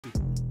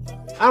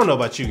I don't know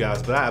about you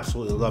guys, but I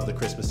absolutely love the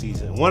Christmas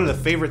season. One of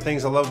the favorite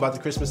things I love about the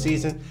Christmas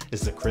season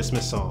is the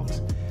Christmas songs.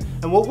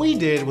 And what we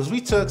did was we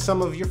took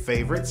some of your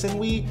favorites and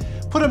we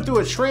put them through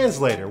a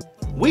translator.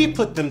 We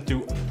put them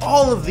through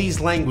all of these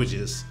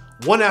languages,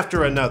 one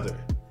after another.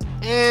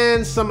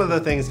 And some of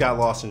the things got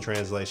lost in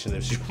translation,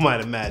 as you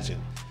might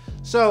imagine.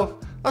 So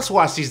let's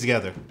watch these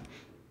together.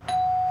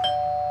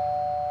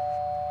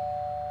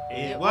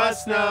 It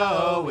was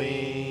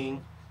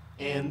snowing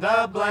in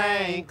the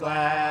blank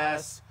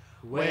glass.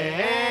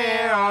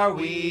 Where are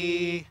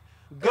we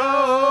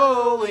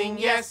going?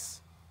 Yes,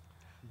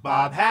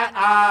 Bob Hat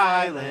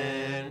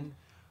Island,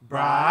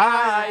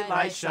 bright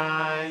light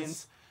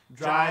shines.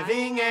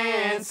 Driving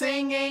and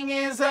singing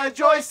is a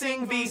joy,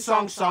 sing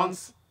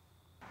songs.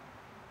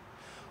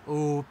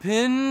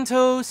 Open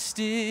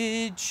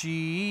toasted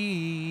cheese.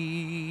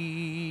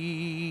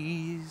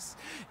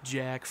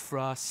 Jack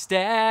Frost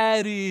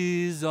stat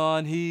is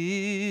on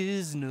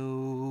his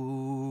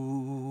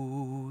nose.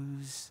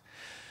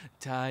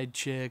 Tide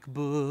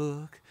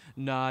checkbook,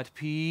 not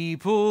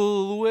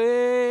people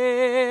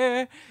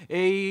wear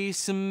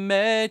asymmetrical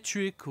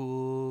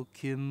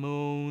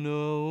kimono.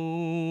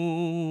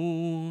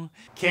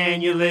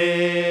 Can you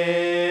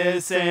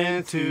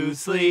listen to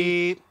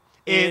sleep?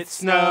 It's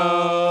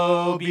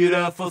snow,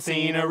 beautiful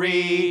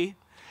scenery.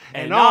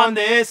 And on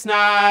this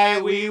night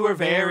we were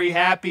very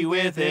happy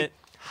with it,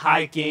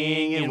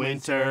 hiking in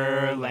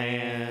winter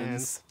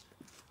lands.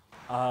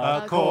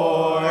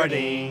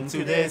 According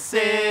to this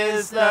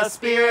is the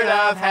spirit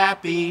of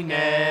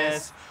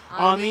happiness.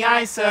 On the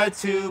ice a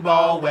tube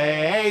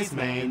always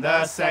made,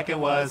 the second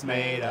was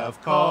made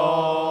of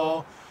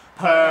coal.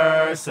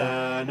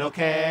 Personal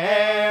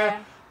care,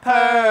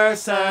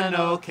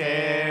 personal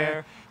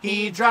care.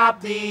 He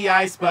dropped the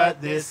ice,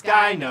 but this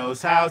guy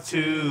knows how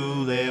to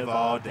live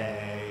all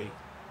day.